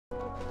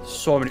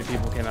So many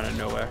people came out of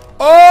nowhere.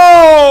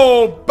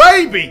 Oh,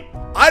 baby!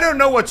 I don't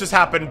know what just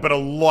happened, but a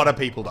lot of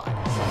people died.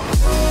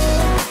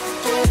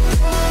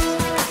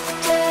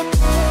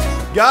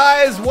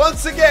 Guys,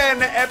 once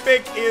again,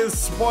 Epic is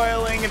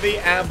spoiling the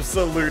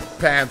absolute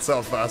pants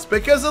off us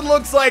because it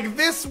looks like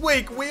this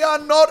week we are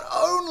not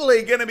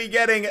only going to be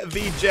getting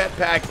the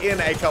jetpack in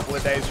a couple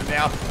of days from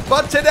now,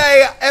 but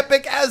today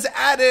Epic has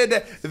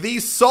added the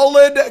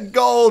solid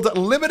gold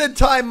limited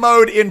time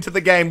mode into the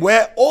game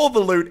where all the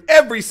loot,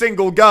 every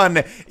single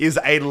gun is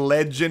a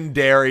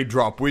legendary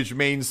drop, which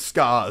means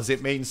scars,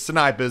 it means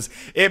snipers,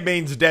 it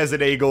means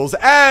desert eagles,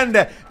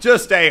 and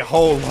just a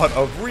whole lot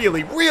of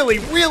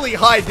really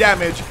high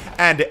damage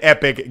and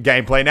epic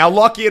gameplay. Now,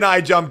 Lockie and I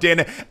jumped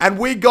in, and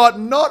we got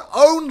not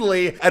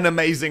only an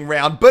amazing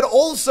round, but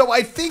also,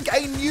 I think,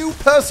 a new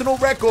personal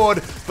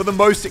record for the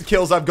most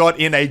kills I've got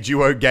in a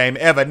duo game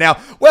ever. Now,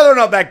 whether or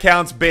not that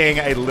counts being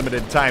a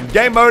limited time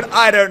game mode,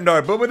 I don't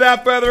know. But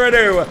without further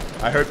ado,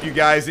 I hope you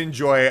guys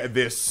enjoy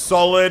this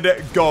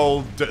solid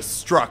gold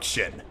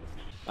destruction.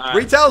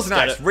 Retail's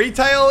nice.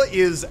 Retail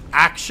is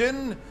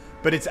action,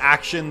 but it's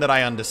action that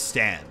I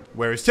understand.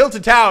 Whereas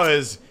Tilted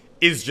Towers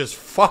is just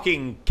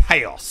fucking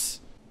chaos.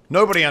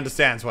 Nobody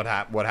understands what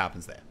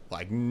happens there.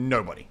 Like,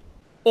 nobody.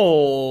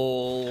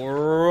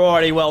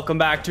 Alrighty, welcome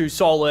back to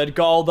Solid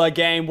Gold, the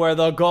game where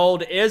the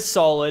gold is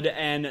solid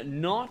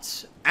and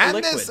not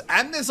liquid.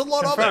 And there's a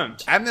lot of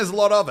it. And there's a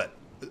lot of it.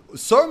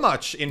 So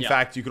much, in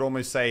fact, you could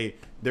almost say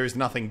there is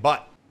nothing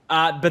but.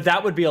 But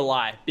that would be a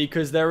lie,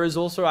 because there is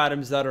also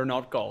items that are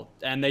not gold.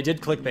 And they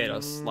did clickbait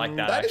us like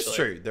that, That is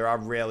true. There are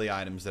rarely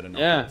items that are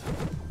not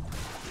gold.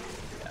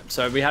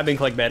 So we have been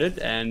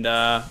clickbaited, and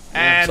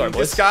sorry,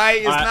 this guy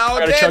is now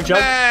a dead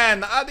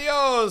man.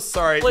 Adios.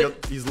 Sorry,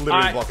 he's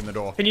literally blocking the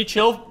door. Can you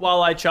chill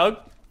while I chug?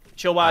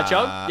 Chill while I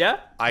chug? Yeah?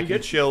 I can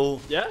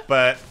chill,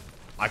 but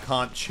I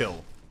can't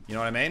chill. You know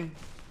what I mean?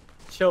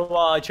 Chill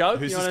while I chug?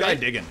 Who's this guy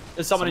digging?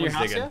 There's someone in your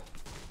house here?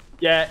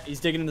 Yeah, he's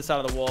digging in the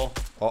side of the wall.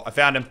 Oh, I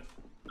found him.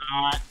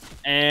 Alright,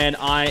 and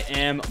I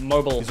am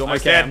mobile. He's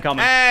almost dead. I'm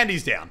coming. And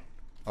he's down.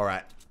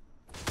 Alright.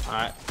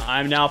 Alright,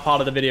 I'm now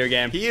part of the video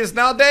game. He is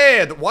now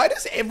dead. Why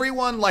does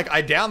everyone, like,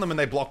 I down them and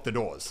they block the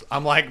doors?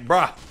 I'm like,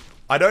 bruh,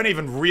 I don't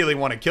even really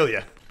want to kill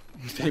you.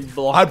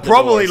 I'd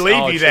probably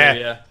leave you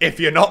there if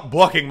you're not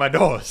blocking my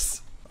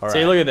doors. All right.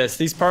 See, look at this.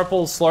 These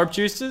purple slurp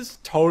juices,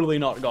 totally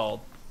not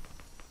gold.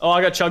 Oh,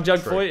 I got chug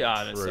for you?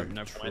 Ah, that's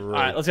no point.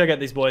 Alright, let's go get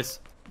these boys.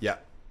 Yeah.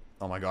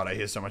 Oh my god, I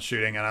hear so much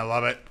shooting and I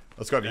love it.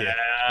 Let's go over here.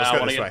 Let's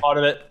go this way. I want to get part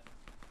of it.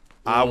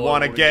 I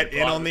want to get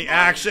in on the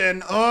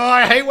action. Oh,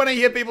 I hate when I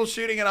hear people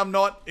shooting and I'm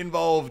not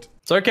involved.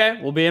 It's okay.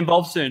 We'll be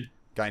involved soon.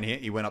 Guy in here,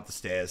 he went up the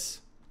stairs.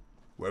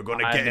 We're going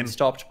to get him.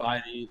 Stopped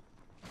by the...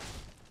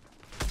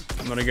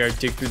 I'm going to go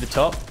dig through the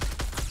top.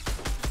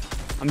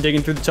 I'm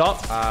digging through the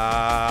top.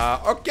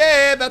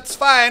 Okay, that's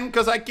fine,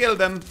 because I killed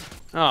him.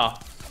 Oh.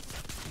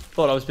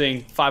 Thought I was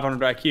being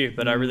 500 IQ,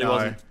 but I really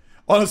wasn't.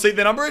 Honestly,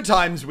 the number of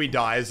times we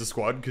die as a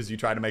squad because you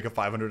try to make a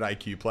 500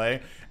 IQ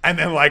play, and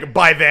then, like,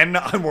 by then,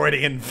 I'm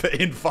already in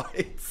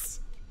fights.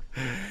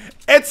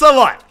 It's a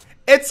lot.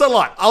 It's a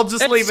lot. I'll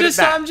just leave it at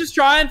that. I'm just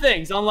trying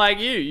things, unlike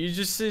you. You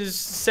just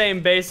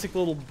saying basic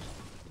little...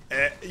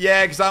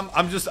 yeah, because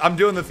I'm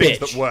doing the things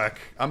that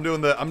work. I'm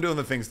doing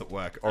the things that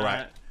work. All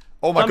right.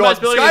 Oh my god,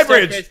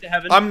 Skybridge!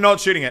 I'm not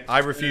shooting it. I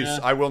refuse.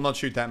 I will not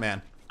shoot that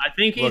man. I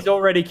think he's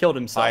already killed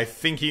himself. I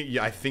think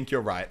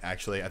you're right,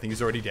 actually. I think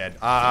he's already dead.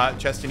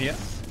 Chest in here.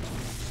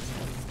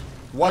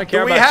 What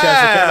do we have? Chests,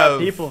 I care about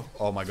people.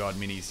 Oh my god,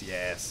 minis,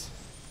 yes.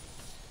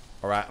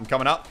 Alright, I'm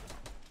coming up.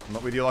 I'm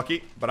not with you,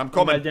 Lockie, but I'm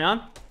coming.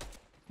 Down.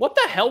 What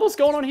the hell was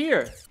going on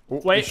here?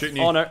 Ooh, wait,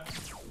 oh no.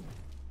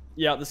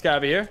 Yeah, this guy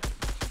over here.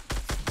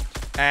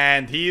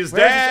 And he is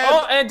dead.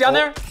 Oh, and down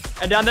there.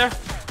 And down there.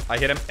 I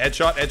hit him.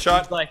 Headshot,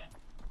 headshot.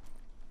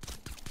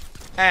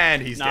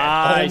 And he's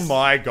dead. Oh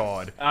my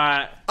god.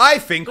 Alright. I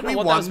think we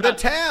won the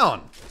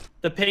town.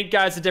 The pink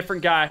guy's a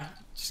different guy.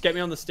 Just get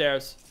me on the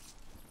stairs.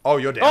 Oh,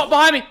 you're dead. Oh,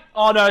 behind me.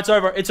 Oh no, it's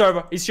over. It's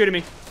over. He's shooting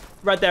me.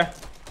 Right there.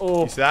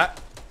 Oh. You see that?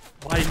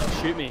 Why did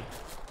he shoot me?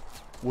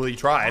 Well, he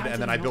tried,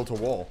 and then I built a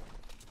wall.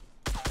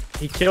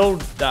 He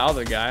killed the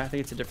other guy. I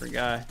think it's a different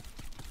guy.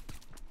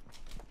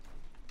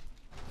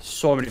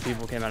 So many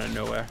people came out of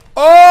nowhere.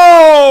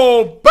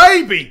 Oh,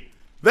 baby!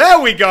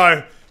 There we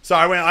go. So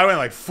I went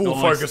like full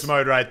focus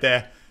mode right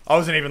there. I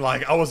wasn't even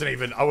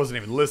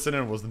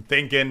listening, wasn't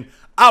thinking.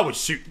 I was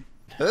shooting.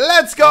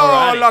 Let's go,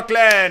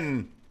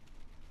 Lachlan.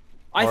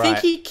 I think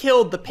he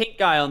killed the pink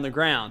guy on the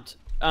ground.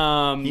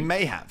 He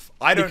may have.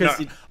 I don't know.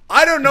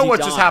 I don't know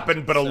what just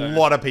happened, but a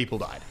lot of people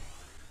died.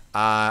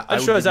 I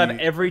shows I have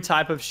every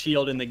type of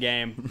shield in the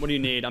game. What do you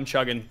need? I'm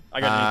chugging.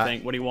 I got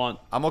anything. What do you want?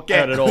 I'm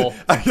okay. I got it all.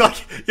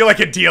 You're like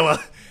a dealer.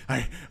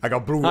 I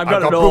got blue. I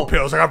got blue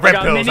pills. I got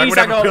red pills. I got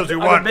whatever pills you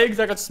want. I got bigs.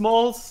 I got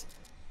smalls.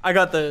 I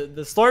got the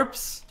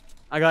slurps.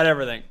 I got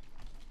everything.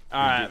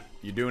 All right.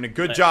 You're doing a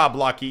good job,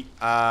 Lucky.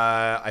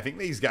 I think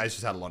these guys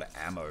just had a lot of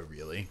ammo,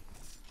 really.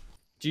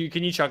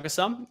 Can you chuck us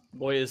some?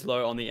 Boy is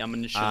low on the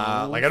ammunition.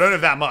 Like I don't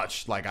have that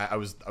much. Like I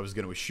was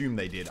going to assume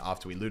they did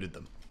after we looted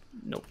them.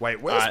 Nope.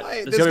 Wait, where's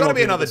my... There's got to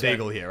be another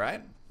deagle here,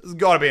 right? There's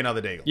got to be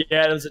another deagle.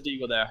 Yeah, there's a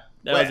deagle there.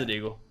 There was a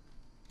deagle.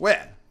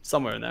 Where?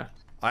 Somewhere in there.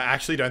 I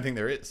actually don't think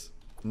there is.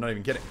 I'm not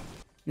even kidding.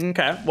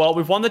 Okay, well,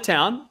 we've won the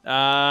town.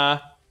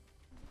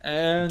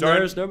 And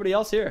there's nobody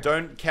else here.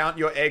 Don't count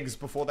your eggs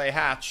before they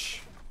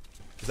hatch.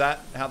 Is that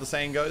how the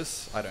saying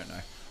goes? I don't know.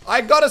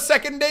 I got a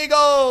second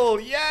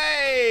deagle!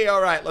 Yay!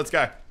 Alright, let's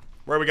go.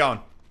 Where are we going?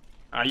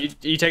 Are you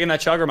taking that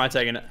chug or am I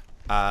taking it?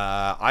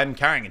 I'm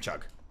carrying a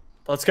chug.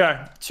 Let's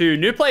go to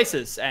new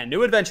places and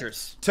new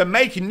adventures. To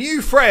make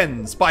new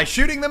friends by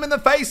shooting them in the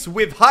face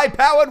with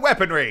high-powered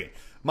weaponry.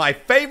 My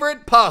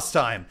favorite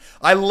pastime.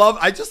 I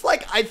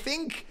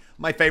think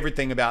my favorite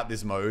thing about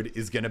this mode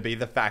is going to be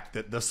the fact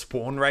that the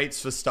spawn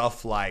rates for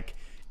stuff like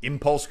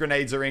impulse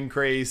grenades are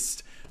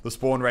increased. The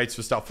spawn rates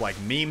for stuff like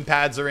meme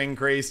pads are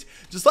increased.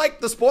 Just like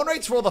the spawn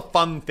rates for all the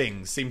fun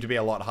things seem to be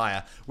a lot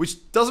higher,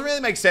 which doesn't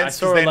really make sense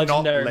because they're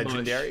not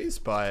legendaries,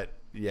 but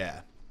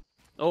yeah.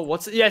 Oh,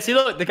 what's it? Yeah, see,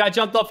 look, the guy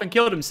jumped off and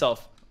killed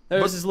himself.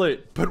 There's his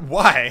loot. But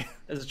why?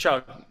 There's a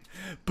chug.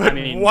 But I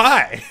mean,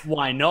 why?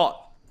 Why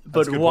not?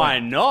 But why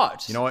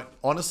not? You know what?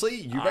 Honestly,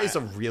 you raised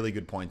a really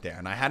good point there,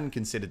 and I hadn't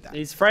considered that.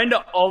 His friend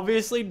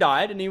obviously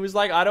died, and he was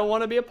like, I don't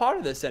want to be a part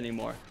of this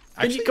anymore.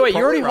 Actually, wait,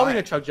 you're already holding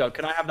a chug jug.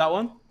 Can I have that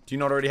one? Do you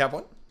not already have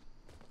one?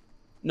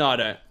 No, I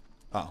don't.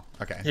 Oh,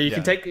 okay. Yeah,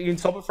 you can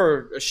swap it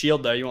for a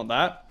shield though. You want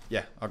that?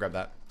 Yeah, I'll grab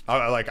that.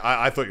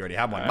 I thought you already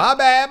had one. Right.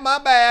 My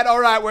bad. All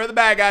right, where are the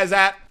bad guys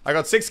at? I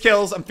got 6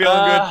 kills. I'm feeling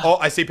good. Oh,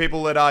 I see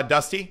people that are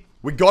Dusty.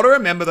 We got to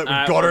remember that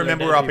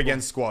we're up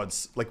against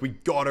squads. Like, we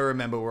got to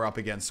remember we're up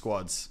against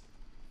squads.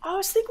 I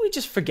was thinking we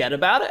just forget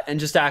about it and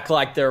just act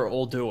like they're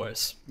all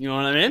doers. You know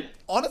what I mean?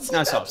 Honestly,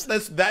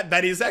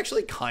 that is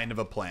actually kind of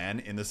a plan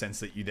in the sense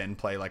that you then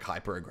play like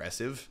hyper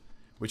aggressive,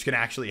 which can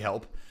actually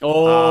help.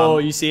 Oh,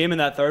 you see him in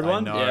that third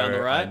one? Yeah, on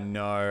the right. I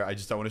know. I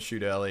just don't want to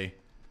shoot early.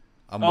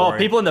 I'm worried.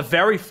 People in the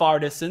very far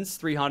distance,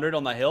 300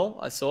 on the hill.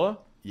 I saw.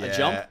 Yeah. A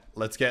jump.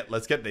 Let's get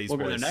these boys.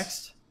 We'll go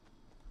next.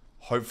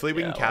 Hopefully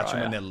we can catch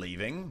them when they're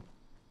leaving.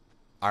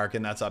 I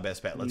reckon that's our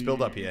best bet. Let's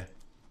build up here.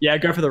 Yeah,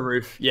 go for the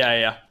roof.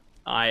 Yeah.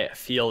 I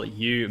feel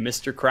you,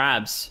 Mr.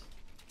 Krabs.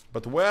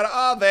 But where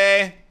are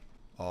they?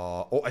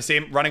 Oh, I see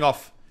him running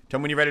off. Tell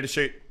me when you're ready to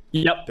shoot.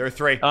 Yep. There are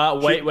 3.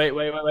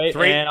 Wait.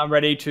 3. And I'm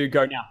ready to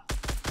go now.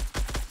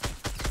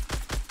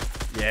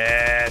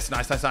 Yes.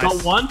 Nice.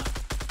 Got 1.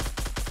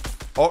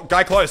 Oh,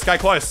 guy close.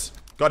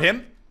 Got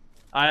him.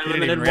 I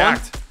eliminated 1.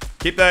 React.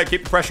 Keep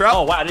the pressure up.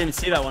 Oh, wow. I didn't even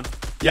see that one.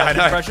 Yeah, I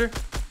know. Pressure.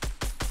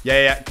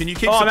 Yeah. Can you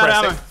keep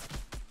suppressing?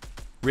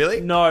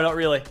 Really? No, not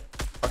really.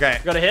 Okay.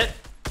 Got a hit.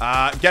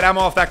 Get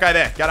ammo off that guy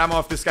there. Get ammo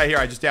off this guy here.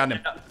 I just downed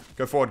him. Yeah.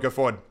 Go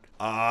forward.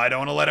 I don't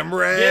want to let him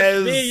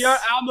res. Give me your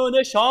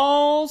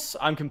ammunitions.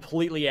 I'm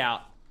completely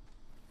out.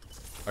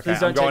 Okay,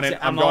 I'm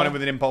going in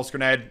with an impulse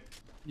grenade.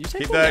 You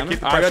keep the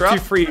pressure I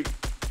up. got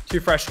 2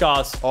 fresh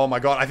scars. Oh my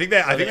god, I think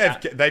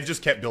they've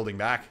just kept building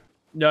back.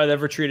 No,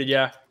 they've retreated.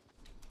 Yeah.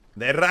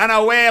 They ran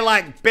away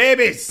like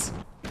babies.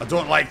 I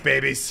don't like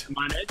babies.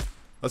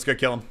 Let's go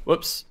kill them.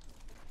 Whoops.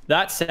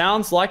 That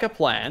sounds like a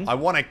plan. I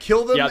want to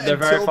kill them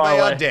until they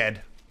are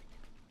dead.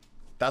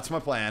 That's my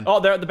plan. Oh,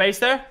 they're at the base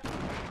there?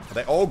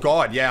 Oh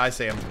god, yeah, I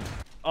see them.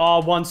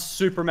 Oh, 1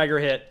 super mega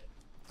hit.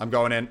 I'm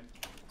going in.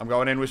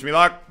 Wish me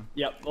luck.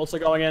 Yep, also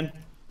going in.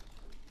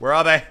 Where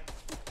are they?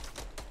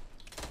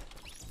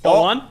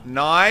 Got 1.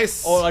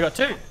 Nice. Oh, I got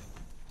 2.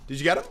 Did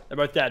you get them? They're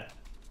both dead.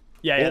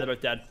 Yeah, they're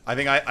both dead. I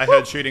think I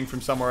heard shooting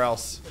from somewhere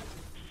else.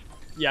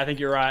 Yeah, I think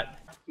you're right.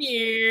 Do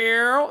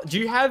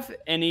you have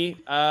any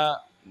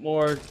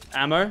more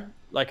ammo,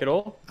 like at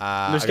all?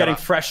 I'm just getting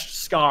fresh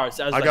scars.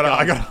 I got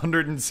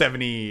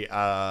 170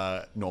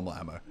 normal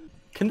ammo.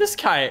 Can this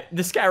guy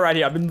right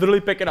here? I've been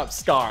literally picking up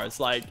scars.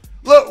 Like,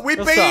 look, we've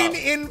been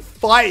in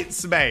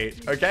fights,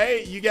 mate.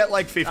 Okay, you get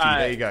like 50.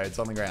 There you go. It's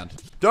on the ground.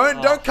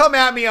 Don't come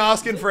at me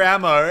asking for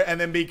ammo and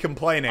then be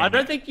complaining. I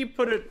don't think you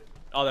put it.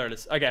 Oh, there it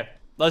is. Okay,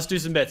 let's do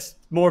some bits.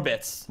 More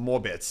bits.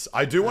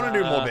 I do want to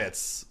do more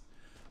bits.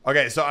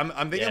 Okay, so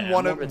I'm thinking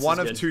one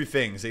of 2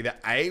 things. Either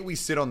A, we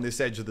sit on this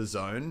edge of the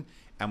zone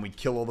and we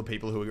kill all the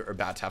people who are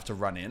about to have to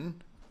run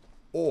in,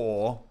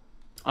 or...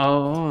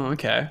 Oh,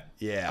 okay.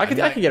 Yeah. I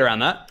can get around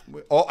that.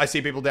 Oh, I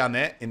see people down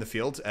there in the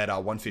field at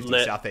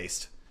 150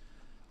 southeast.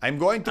 I'm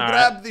going to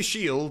grab the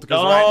shield.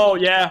 Oh,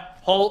 yeah.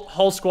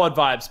 Whole squad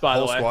vibes, by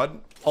the way.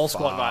 Whole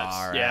squad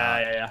vibes. Right.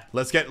 Yeah.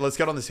 Let's get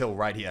on this hill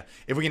right here.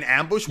 If we can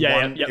ambush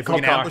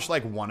ambush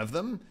like one of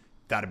them,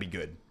 that'd be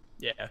good.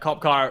 Yeah, cop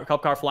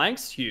car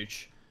flanks,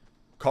 huge.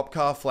 Cop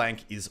car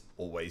flank is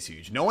always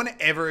huge. No one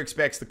ever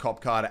expects the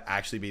cop car to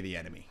actually be the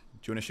enemy.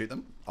 Do you want to shoot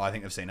them? Oh, I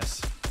think they've seen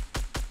us.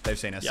 They've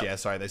seen us. Yep. Yeah,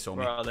 sorry, they saw me.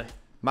 Where are they?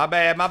 My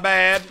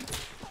bad.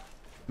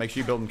 Make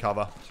sure you build in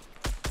cover.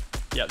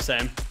 Yep,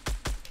 same.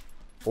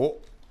 Oh,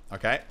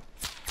 okay.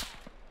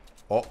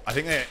 Oh, I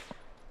think they're...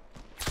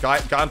 Guy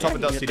on top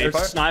of Dusty Depot.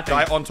 Sniping.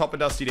 Guy on top of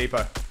Dusty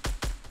Depot.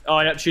 Oh,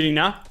 yep, shooting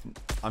now.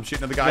 I'm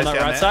shooting at the guys down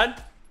right there.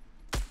 Side.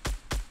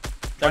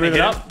 They're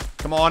moving up.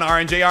 Come on,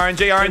 RNG.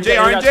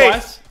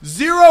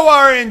 0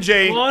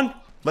 RNG. Come on.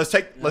 Let's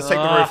take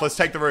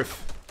the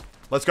roof.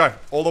 Let's go.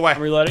 All the way.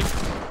 I'm reloading.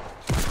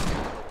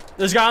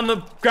 There's a guy on the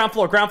ground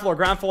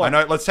floor. I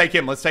know. Let's take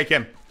him.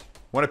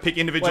 Want to pick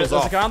individuals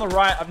off. off. There's a guy on the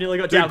right. I've nearly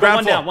got down.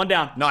 Got one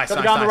down. Nice. Got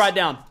the guy on the right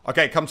down.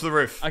 Okay, come to the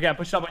roof. Okay,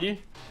 push it up on you.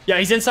 Yeah,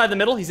 he's inside the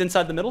middle.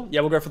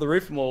 Yeah, we'll go for the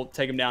roof and we'll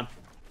take him down.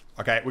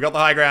 Okay, we got the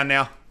high ground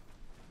now.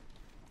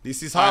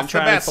 This is half the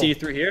battle. I'm trying to see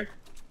through here.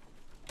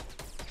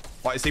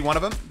 What, is he one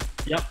of them?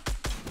 Yep.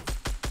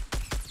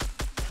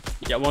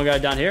 Yeah, one guy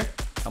down here.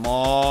 Come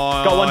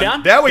on. Got one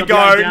down. There we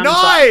go.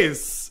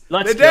 Nice.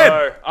 Let's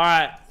go. All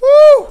right.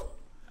 Woo.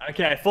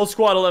 Okay, full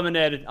squad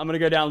eliminated. I'm going to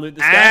go down and loot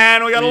this guy.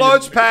 And we got a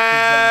launch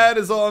pad,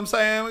 is all I'm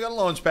saying. We got a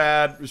launch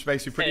pad, which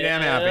makes me pretty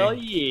damn happy. Hell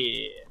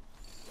yeah.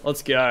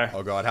 Let's go.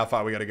 Oh, God. How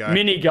far we got to go?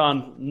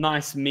 Minigun.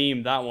 Nice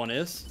meme that one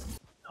is.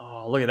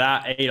 Oh, look at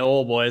that. 8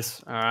 all,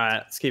 boys. All right,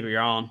 let's keep it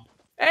going.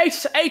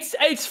 Eights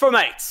for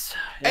mates.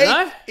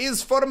 Eight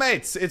is for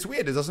mates. It's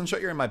weird. It doesn't show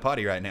you're in my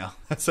party right now.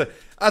 That's a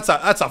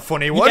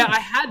funny one. Yeah,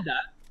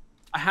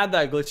 I had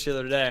that glitch the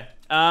other day.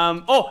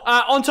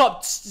 On top,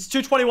 it's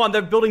 221.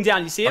 They're building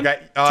down. You see him?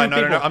 Okay. No.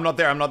 I'm not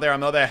there.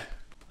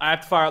 I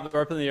have to fire out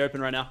the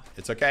open right now.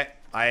 It's okay.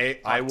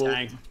 I will.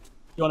 Dang.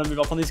 You want to move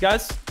up on these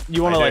guys?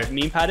 You want to like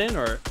meme pad in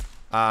or?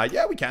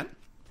 Yeah, we can.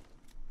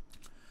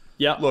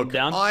 Yeah. Look,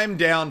 I'm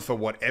down for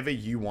whatever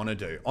you want to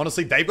do.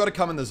 Honestly, they've got to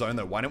come in the zone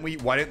though.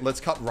 Let's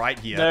cut right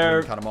here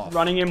and cut them off.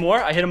 Running in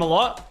more. I hit them a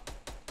lot.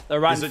 They're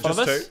right in front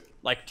of us. Two?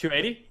 Like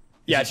 280.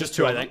 Yeah, it's just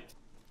two, I think.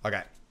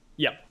 Okay.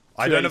 Yep.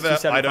 I don't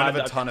have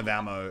a ton of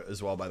ammo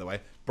as well, by the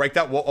way. Break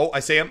that wall. Oh, I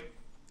see him.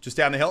 Just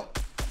down the hill.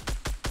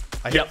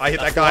 I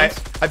hit that guy.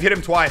 I've hit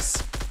him twice.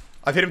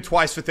 I've hit him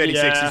twice for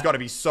 36. Yeah. He's got to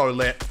be so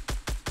lit.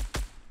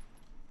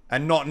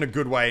 And not in a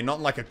good way. Not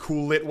in like a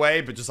cool lit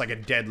way, but just like a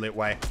dead lit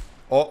way.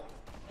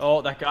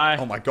 Oh, that guy.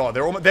 Oh my God.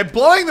 They're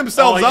blowing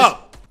themselves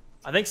up.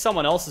 I think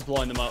someone else is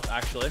blowing them up,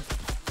 actually.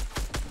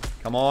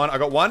 Come on. I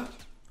got one.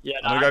 Yeah,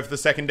 I'm going to go for the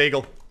second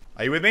deagle.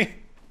 Are you with me?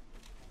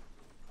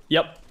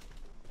 Yep.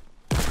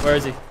 Where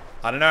is he?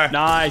 I don't know.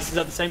 Nice. Is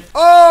that the same?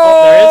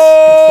 Oh,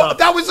 there is.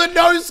 That was a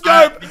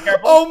no-scope.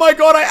 Oh my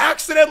God. I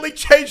accidentally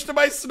changed to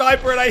my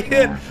sniper and I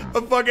hit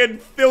a fucking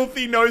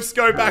filthy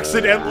no-scope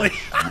accidentally.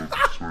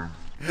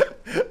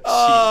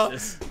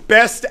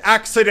 Best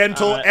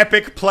accidental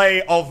epic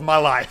play of my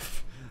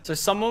life. So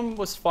someone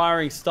was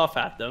firing stuff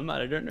at them.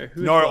 I don't know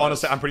who. No,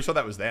 honestly, I'm pretty sure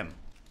that was them.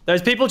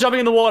 There's people jumping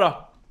in the water.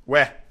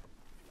 Where?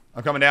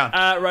 I'm coming down.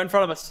 Right in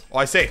front of us. Oh,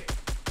 I see.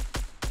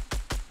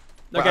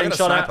 They're getting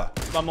shot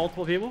at by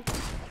multiple people.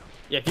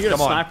 Yeah, if you get a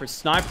sniper,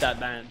 snipe that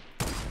man.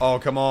 Oh,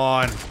 come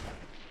on.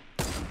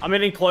 I'm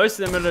getting close,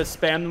 and I'm going to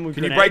spam them with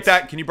grenades.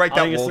 Can you break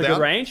that wall down?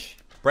 Good range.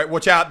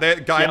 Watch out.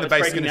 The guy in the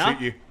base is going to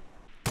shoot you.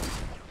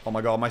 Oh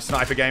my God, my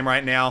sniper game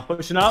right now.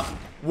 Pushing up.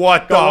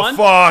 What the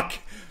fuck?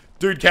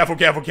 Dude,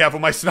 careful.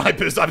 My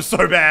snipers, I'm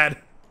so bad.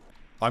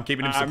 I'm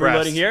keeping him suppressed. I'm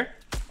reloading here.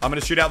 I'm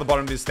going to shoot out the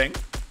bottom of this thing.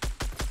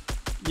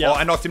 Yeah. Oh,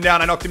 I knocked him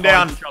down.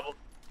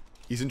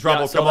 He's in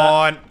trouble. Come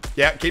on.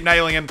 Yeah, keep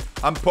nailing him.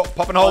 I'm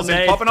popping holes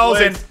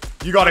in.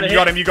 You got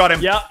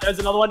him. Yeah, there's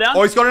another one down.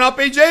 Oh, he's got an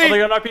RPG. Oh, they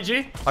got an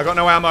RPG. I got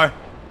no ammo.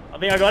 I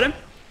think I got him.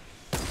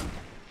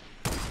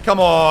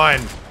 Come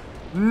on.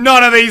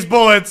 None of these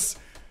bullets.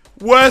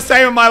 Worst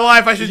aim of my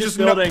life. I should just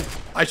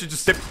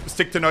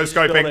stick to no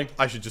scoping.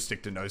 I should just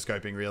stick to no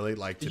scoping, really.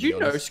 Like, did you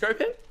no scope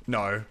it?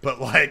 No,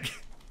 but like.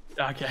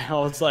 Okay, I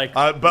was like.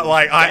 But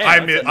like,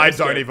 I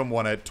don't even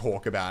want to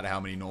talk about how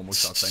many normal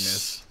shots I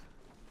missed.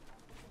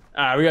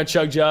 Alright, we got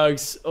Chug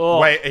Jugs. Oh.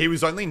 Wait, he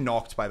was only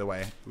knocked, by the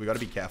way. We got to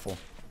be careful.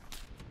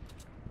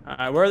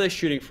 Alright, where are they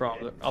shooting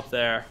from? Up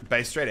there.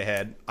 Base straight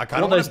ahead. I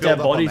kind of want to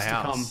build up on the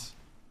house.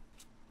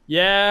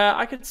 Yeah,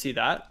 I could see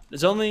that.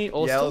 There's only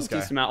still a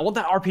decent amount. I want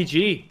that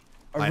RPG.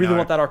 I really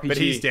want that RPG. But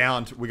he's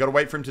downed. We got to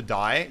wait for him to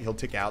die. He'll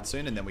tick out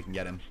soon, and then we can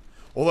get him.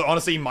 Although,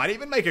 honestly, he might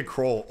even make a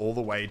crawl all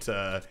the way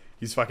to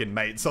his fucking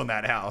mates on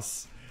that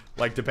house.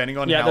 Like, depending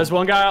on how... there's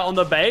one guy on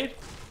the bay.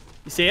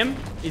 You see him?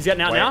 He's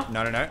getting out now.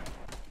 No.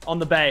 On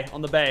the bay. I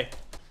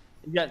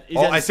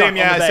see him.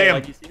 Yeah, I see him.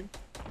 Like, you see him.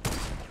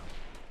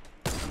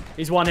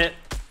 He's one hit.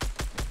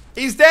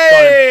 He's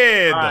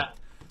dead. Right.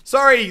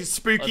 Sorry,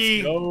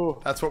 Spooky.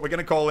 That's what we're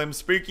gonna call him,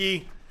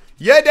 Spooky.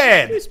 You're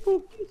dead.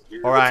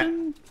 All right.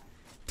 10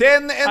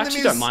 enemies. I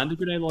actually don't mind the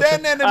grenade launcher.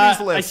 10 enemies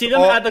left. I see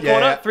them at the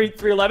corner.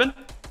 311.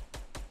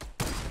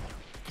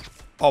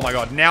 Oh my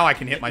God! Now I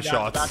can hit my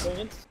shots.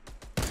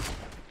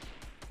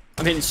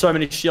 I'm hitting so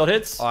many shield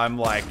hits. I'm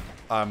probably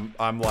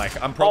gonna.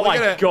 Oh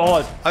my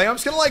God! I think I'm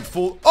just gonna like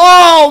full.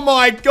 Oh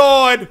my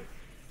God!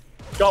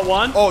 Got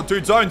one. Oh,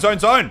 dude, zone.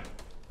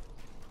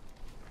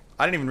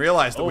 I didn't even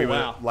realize that we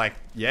were like,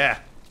 yeah.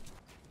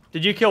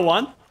 Did you kill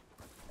one?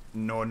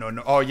 No.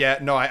 Oh yeah,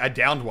 no, I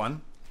downed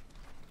one.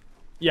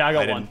 Yeah, I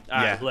got one.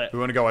 Yeah, we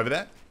want to go over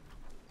there?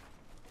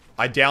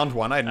 I downed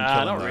one. I didn't kill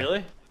him. Not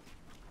really.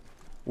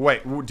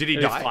 Wait, did he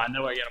die? Fine. They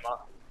won't get him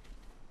up.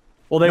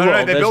 Well, they will.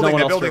 No,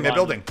 they're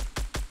building.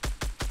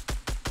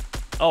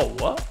 Oh,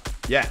 what?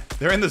 Yeah,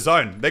 they're in the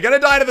zone. They're gonna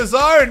die to the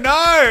zone.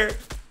 No.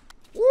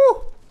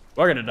 Woo.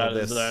 We're gonna die to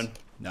the zone.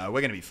 No,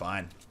 we're gonna be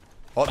fine.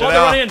 Oh, they're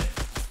running in.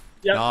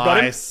 Yep, got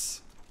him.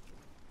 Nice.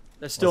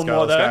 There's still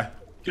more there.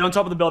 Get on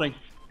top of the building.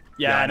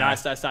 Yeah,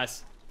 nice.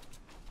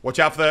 Watch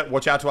out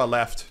to our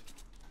left.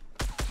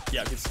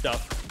 Yeah, good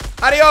stuff.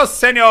 Adios,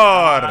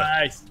 senor.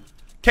 Nice.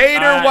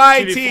 Cater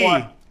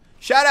YT.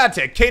 Shout out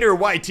to Cater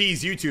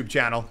YT's YouTube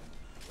channel.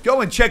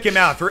 Go and check him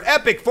out for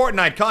epic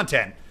Fortnite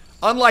content.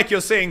 Unlike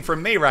you're seeing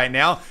from me right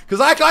now,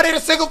 because I can't hit a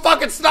single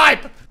fucking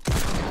snipe.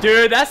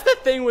 Dude, that's the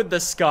thing with the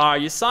Scar.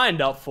 You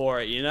signed up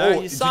for it, you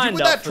know? You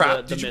signed up for the missed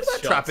shots. Did you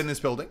put that trap in this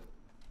building?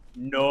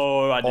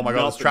 No, I did not. Oh my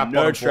god, it's trap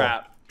bottom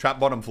floor. Trap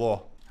bottom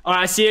floor. Oh,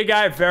 I see a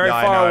guy very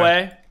far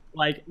away.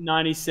 Like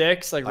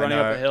 96, like running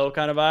up a hill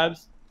kind of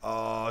vibes.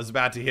 Oh, I was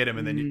about to hit him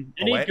and then you...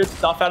 Any good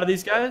stuff out of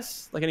these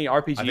guys? Like any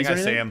RPGs I think I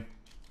see him.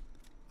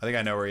 I think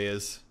I know where he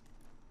is.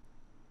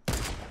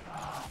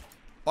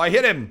 Oh, I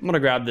hit him. I'm gonna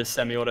grab this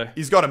semi-auto.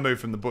 He's got to move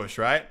from the bush,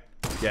 right?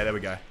 Yeah, there we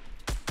go.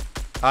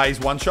 He's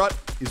one shot.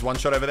 He's one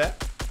shot over there.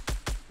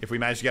 If we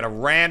manage to get a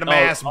random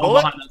ass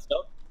bullet. Behind that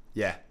stuff.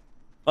 Yeah.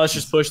 Let's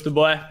just push the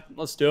boy.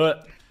 Let's do it.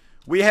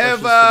 We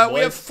have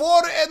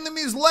 4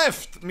 enemies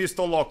left,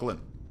 Mr. Lachlan.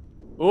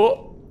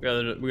 Oh,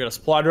 we got a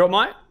supply drop,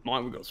 mate.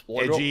 We got a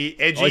supply drop. Edgy.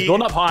 Oh, he's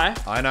going up high.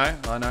 I know.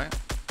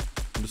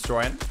 I'm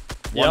destroying.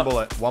 One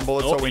bullet. One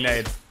bullet's all we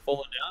need.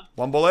 Falling down.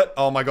 One bullet.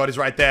 Oh my god, he's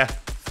right there.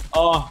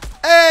 Oh.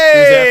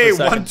 Hey!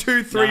 1,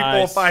 2, 3,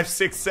 4, 5,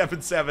 6,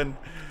 7, 7.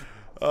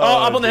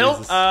 Oh, up on the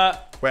hill.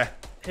 Where?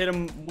 Hit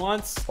him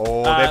once.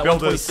 Oh, they're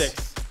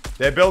builders.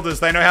 They're builders.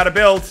 They know how to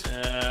build.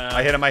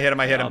 I hit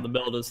him. The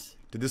builders.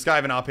 Did this guy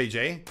have an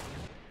RPG?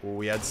 Oh,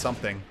 he had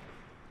something.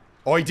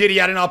 Oh, he did. He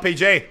had an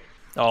RPG.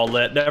 Oh,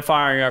 lit. They're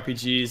firing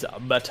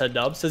RPGs. Better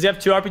dubs. Does he have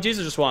 2 RPGs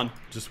or just 1?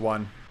 Just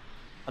 1.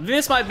 I think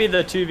this might be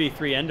the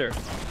 2v3 ender.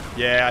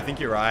 Yeah, I think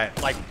you're right.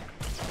 Like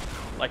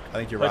I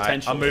think you're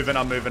right. I'm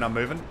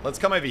moving. Let's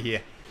come over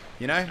here.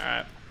 You know?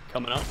 Alright.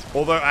 Coming up.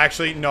 Although,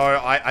 actually, no.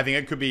 I think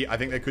it could be... I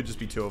think there could just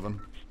be 2 of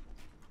them.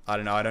 I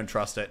don't know. I don't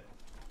trust it.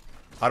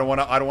 I don't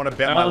want to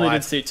bet my life. I only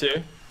did see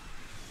 2.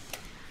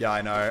 Yeah,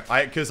 I know.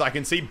 Because I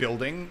can see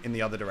building in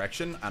the other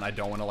direction, and I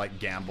don't want to, like,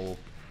 gamble.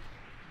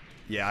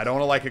 Yeah, I don't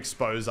want to, like,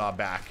 expose our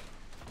back.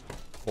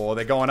 Oh,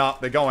 they're going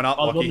up. They're going up,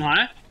 Lockie.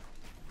 High?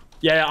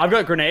 Yeah, I've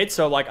got grenades,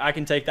 so, like, I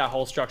can take that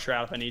whole structure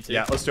out if I need to.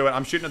 Yeah, let's do it.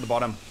 I'm shooting at the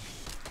bottom.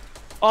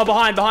 Oh,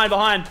 behind. I'm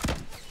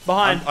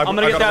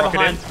gonna get that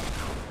behind.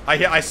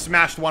 I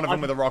smashed one of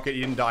them with a rocket.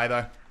 He didn't die,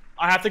 though.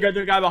 I have to go to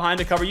the guy behind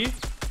to cover you.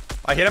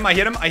 I hit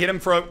him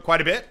for quite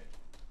a bit.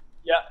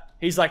 Yeah,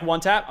 he's like 1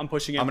 tap. I'm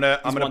pushing him. I'm gonna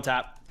 1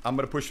 tap. I'm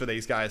gonna push for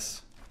these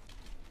guys.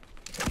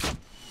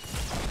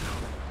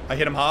 I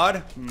hit him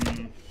hard.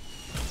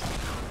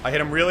 I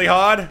hit him really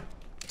hard.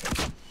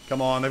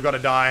 Come on, they've got to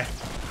die.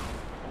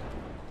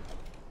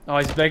 Oh,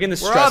 he's making the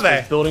stress.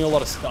 He's building a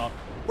lot of stuff.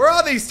 Where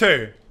are these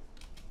 2?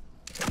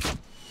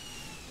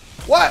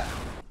 What?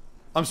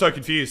 I'm so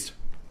confused.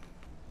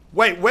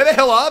 Wait, where the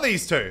hell are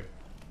these 2?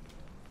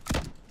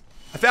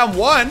 I found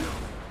 1.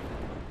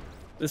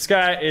 This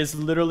guy is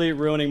literally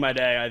ruining my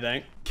day, I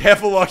think.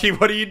 Careful, Lockie.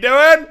 What are you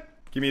doing?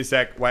 Give me a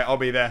sec. Wait, I'll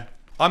be there.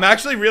 I'm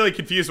actually really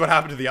confused what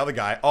happened to the other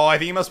guy. Oh, I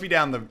think he must be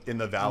down in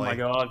the valley. Oh my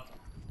god.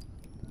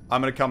 I'm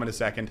gonna come in a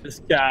second. This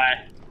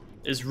guy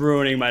is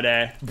ruining my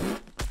day.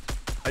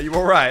 Are you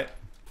alright?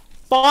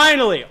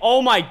 Finally!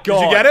 Oh my god.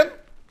 Did you get him?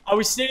 I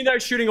was sitting there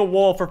shooting a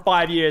wall for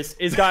 5 years.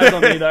 His guy's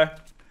on me though.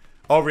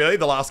 Oh really?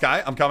 The last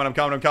guy? I'm coming.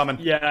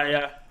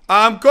 Yeah.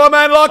 I'm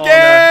coming, Lockie!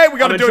 Oh, no. We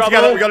gotta do it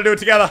together. We gotta do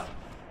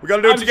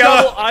it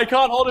together. I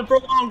can't hold him for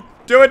long.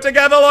 Do it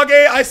together, Lockie.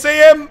 I see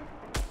him.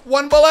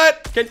 1 bullet.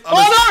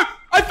 Oh no!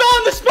 I fell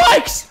on the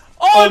spikes!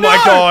 Oh no! My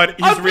god,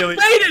 he's I've been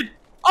baited!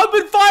 I've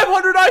been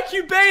 500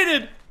 IQ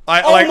baited!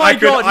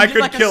 I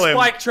could kill him.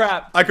 Spike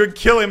trap. I could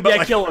kill him,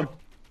 but kill him.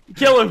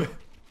 Kill him.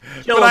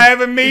 But I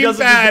have a meme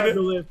pad.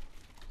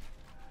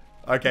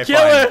 Okay,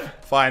 fine.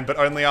 Fine, but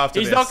only after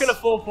this. He's not gonna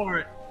fall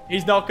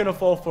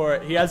for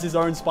it. He has his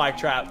own spike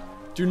trap.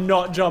 Do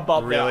not jump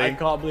up there. I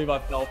can't believe I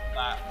fell for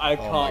that. I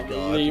can't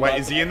believe. Wait,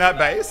 is he in that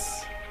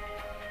base?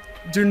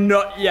 Do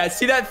not. Yeah,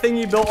 see that thing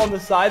you built on the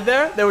side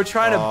there? They were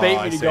trying to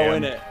bait me to go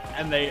in it,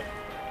 and they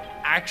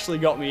actually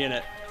got me in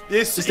it.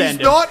 He's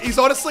not. He's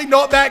honestly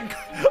not that.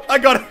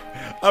 I'm going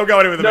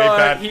in with a meme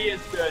pad. He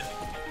is good.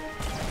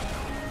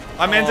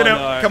 I'm ending him.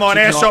 Come on,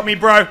 airshot me,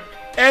 bro.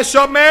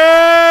 Airshot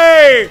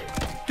me!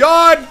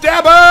 God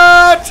damn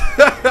it!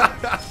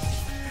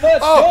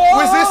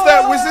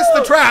 Was this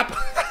the trap?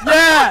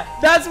 Yeah,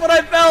 that's what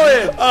I fell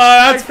in. Oh,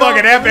 that's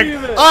fucking epic.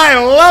 I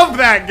love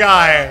that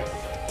guy.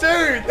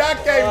 Dude,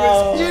 that game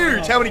was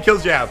huge. How many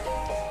kills do you have?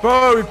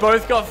 Bro, we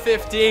both got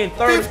 15.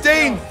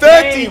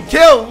 30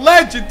 kill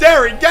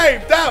legendary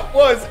game. That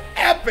was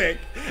epic.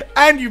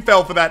 And you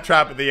fell for that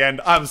trap at the end.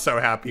 I'm so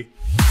happy.